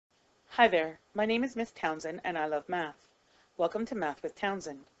Hi there, my name is Miss Townsend and I love math. Welcome to Math with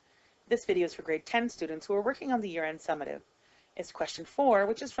Townsend. This video is for grade 10 students who are working on the year-end summative. It's question 4,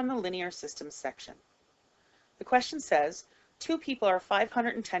 which is from the linear systems section. The question says, two people are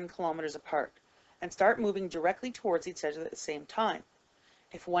 510 kilometers apart and start moving directly towards each other at the same time.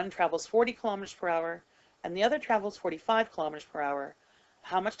 If one travels 40 kilometers per hour and the other travels 45 kilometers per hour,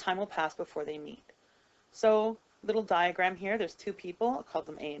 how much time will pass before they meet? So, little diagram here, there's two people, I'll call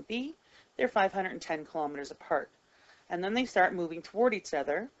them A and B. They're 510 kilometers apart. And then they start moving toward each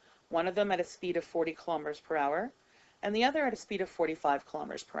other, one of them at a speed of 40 kilometers per hour, and the other at a speed of 45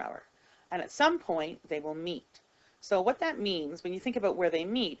 kilometers per hour. And at some point, they will meet. So what that means, when you think about where they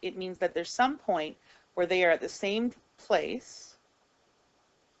meet, it means that there's some point where they are at the same place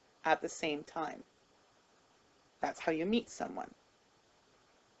at the same time. That's how you meet someone.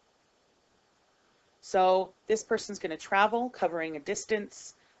 So this person's going to travel, covering a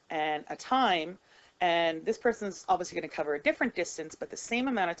distance and a time, and this person's obviously going to cover a different distance, but the same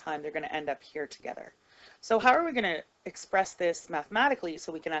amount of time they're going to end up here together. So how are we going to express this mathematically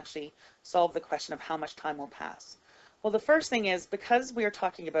so we can actually solve the question of how much time will pass? Well, the first thing is, because we are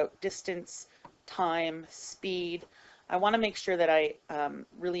talking about distance, time, speed, I want to make sure that I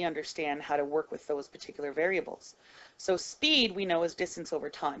really understand how to work with those particular variables. So speed we know is distance over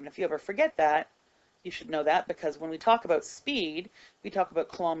time, and if you ever forget that, you should know that, because when we talk about speed, we talk about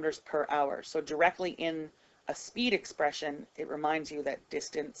kilometers per hour. So directly in a speed expression, it reminds you that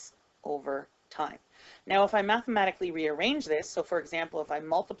distance over time. Now, if I mathematically rearrange this, so for example, if I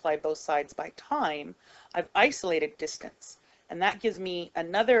multiply both sides by time, I've isolated distance, and that gives me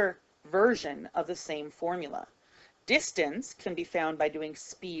another version of the same formula. Distance can be found by doing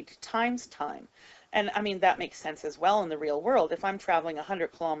speed times time. And I mean, that makes sense as well in the real world. If I'm traveling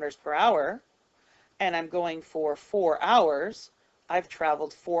 100 kilometers per hour, and I'm going for 4 hours, I've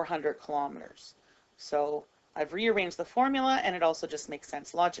traveled 400 kilometers. So I've rearranged the formula, and it also just makes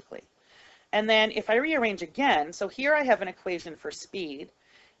sense logically. And then if I rearrange again, so here I have an equation for speed,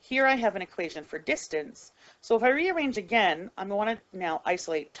 here I have an equation for distance. So if I rearrange again, I'm going to want to now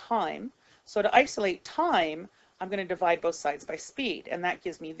isolate time. So to isolate time, I'm going to divide both sides by speed, and that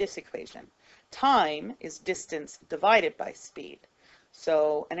gives me this equation. Time is distance divided by speed.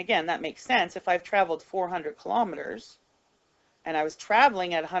 So, and again, that makes sense. If I've traveled 400 kilometers and I was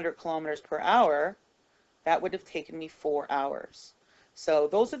traveling at 100 kilometers per hour, that would have taken me 4 hours. So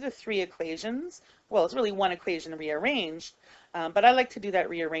those are the three equations. Well, it's really one equation rearranged, but I like to do that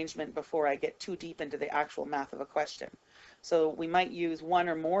rearrangement before I get too deep into the actual math of a question. So we might use one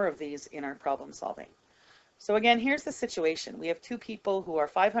or more of these in our problem solving. So again, here's the situation. We have two people who are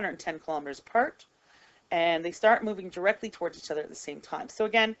 510 kilometers apart, and they start moving directly towards each other at the same time. So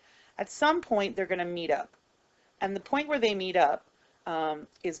again, at some point they're going to meet up. And the point where they meet up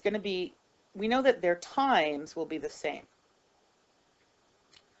is going to be, we know that their times will be the same.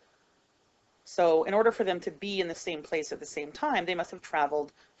 So in order for them to be in the same place at the same time, they must have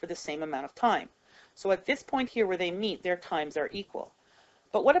traveled for the same amount of time. So at this point here where they meet, their times are equal.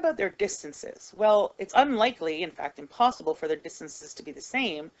 But what about their distances? Well, it's unlikely, in fact impossible, for their distances to be the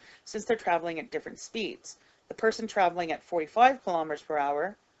same since they're traveling at different speeds. The person traveling at 45 kilometers per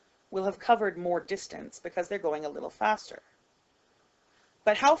hour will have covered more distance because they're going a little faster.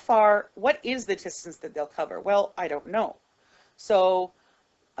 But how far, what is the distance that they'll cover? Well, I don't know. So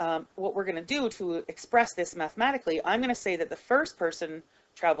what we're going to do to express this mathematically, I'm going to say that the first person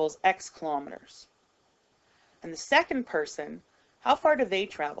travels X kilometers. And the second person, how far do they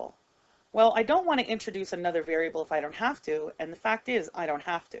travel? Well, I don't want to introduce another variable if I don't have to, and the fact is I don't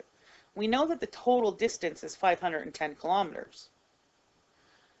have to. We know that the total distance is 510 kilometers.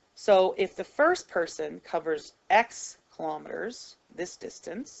 So if the first person covers X kilometers, this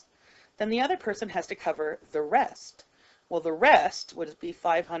distance, then the other person has to cover the rest. Well, the rest would be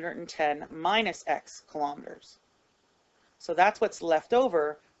 510 minus X kilometers. So that's what's left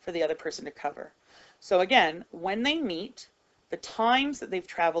over for the other person to cover. So again, when they meet, the times that they've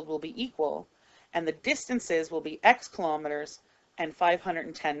traveled will be equal, and the distances will be X kilometers and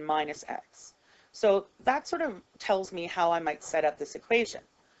 510 minus X. So that sort of tells me how I might set up this equation.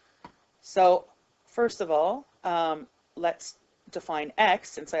 So first of all, let's define X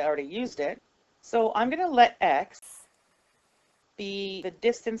since I already used it. So I'm going to let X be the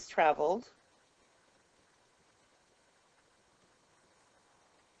distance traveled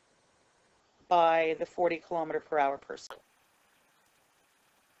by the 40 kilometer per hour person.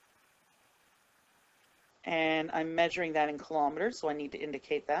 And I'm measuring that in kilometers, so I need to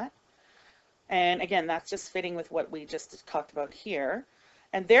indicate that. And again, that's just fitting with what we just talked about here.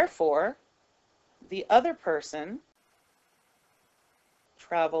 And therefore, the other person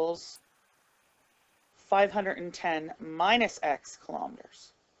travels 510 minus x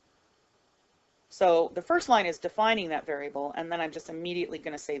kilometers. So the first line is defining that variable, and then I'm just immediately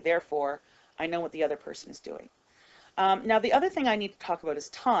going to say, therefore, I know what the other person is doing. Now, the other thing I need to talk about is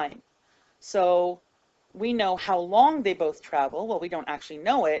time. So we know how long they both travel. Well, we don't actually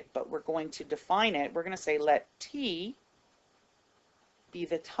know it, but we're going to define it. We're going to say let t be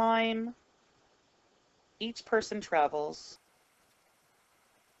the time each person travels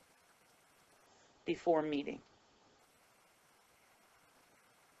before meeting.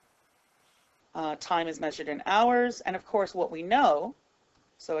 Time is measured in hours, and of course what we know,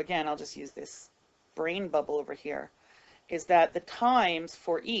 so again I'll just use this brain bubble over here, is that the times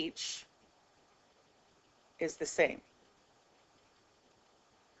for each is the same.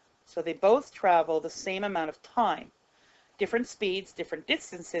 So they both travel the same amount of time. Different speeds, different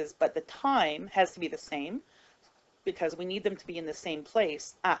distances, but the time has to be the same because we need them to be in the same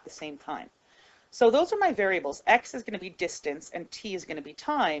place at the same time. So those are my variables. X is going to be distance and t is going to be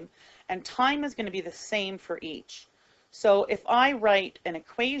time, and time is going to be the same for each. So if I write an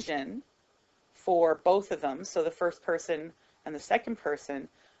equation for both of them, so the first person and the second person,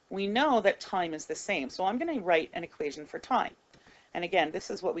 we know that time is the same. So I'm going to write an equation for time. And again, this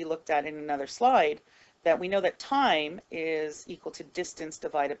is what we looked at in another slide, that we know that time is equal to distance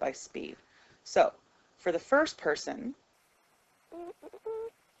divided by speed. So for the first person,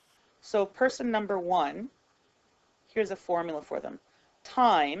 so person number one, here's a formula for them.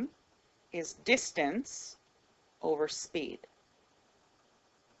 Time is distance over speed.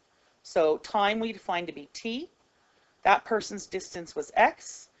 So time we defined to be t, that person's distance was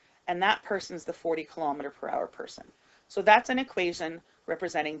x, and that person's the 40 kilometer per hour person. So that's an equation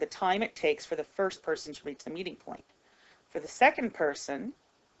representing the time it takes for the first person to reach the meeting point. For the second person,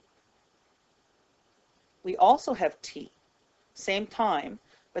 we also have t, same time,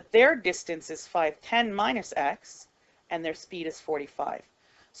 but their distance is 510 minus x, and their speed is 45.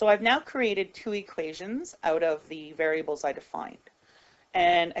 So I've now created two equations out of the variables I defined.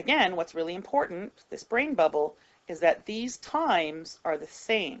 And again, what's really important, this brain bubble, is that these times are the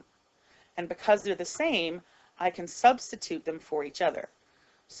same. And because they're the same, I can substitute them for each other.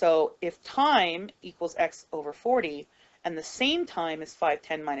 So if time equals x over 40, and the same time is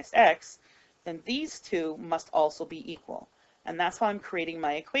 510 minus x, then these two must also be equal. And that's how I'm creating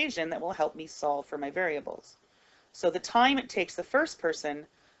my equation that will help me solve for my variables. So the time it takes the first person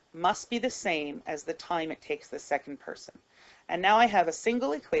must be the same as the time it takes the second person. And now I have a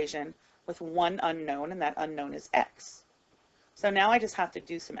single equation with one unknown, and that unknown is x. So now I just have to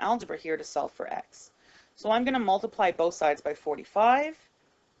do some algebra here to solve for x. So I'm going to multiply both sides by 45,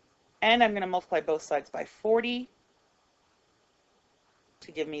 and I'm going to multiply both sides by 40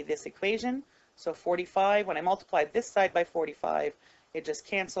 to give me this equation. So 45, when I multiplied this side by 45, it just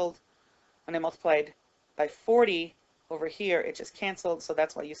canceled. When I multiplied by 40 over here, it just canceled. So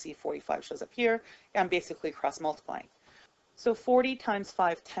that's why you see 45 shows up here. I'm basically cross multiplying. So 40 times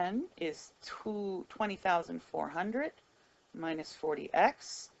 510 is 20,400 minus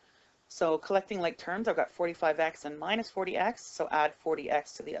 40x. So collecting like terms, I've got 45x and minus 40x. So add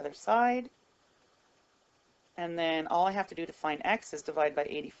 40x to the other side. And then all I have to do to find x is divide by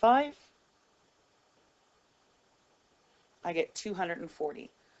 85. I get 240.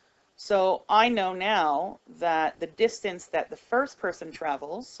 So I know now that the distance that the first person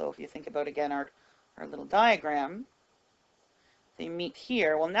travels, so if you think about again our little diagram, they meet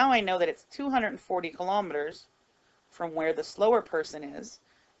here. Well, now I know that it's 240 kilometers from where the slower person is,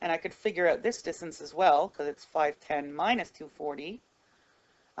 and I could figure out this distance as well because it's 510 minus 240.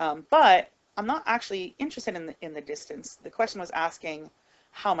 But I'm not actually interested in the distance. The question was asking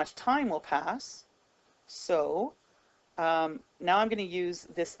how much time will pass. So now I'm going to use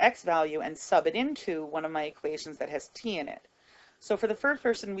this x value and sub it into one of my equations that has t in it. So for the first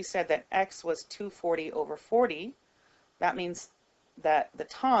person, we said that x was 240 over 40. That means that the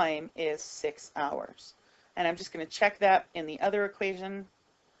time is 6 hours. And I'm just going to check that in the other equation,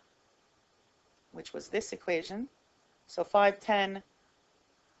 which was this equation. So 510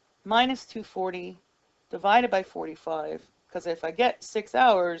 minus 240 divided by 45, because if I get 6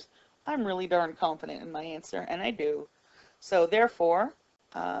 hours, I'm really darn confident in my answer, and I do. So therefore,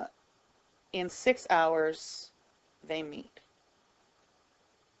 in 6 hours, they meet.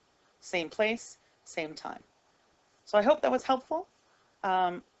 Same place, same time. So I hope that was helpful.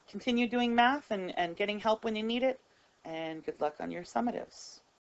 Continue doing math and getting help when you need it, and good luck on your summatives.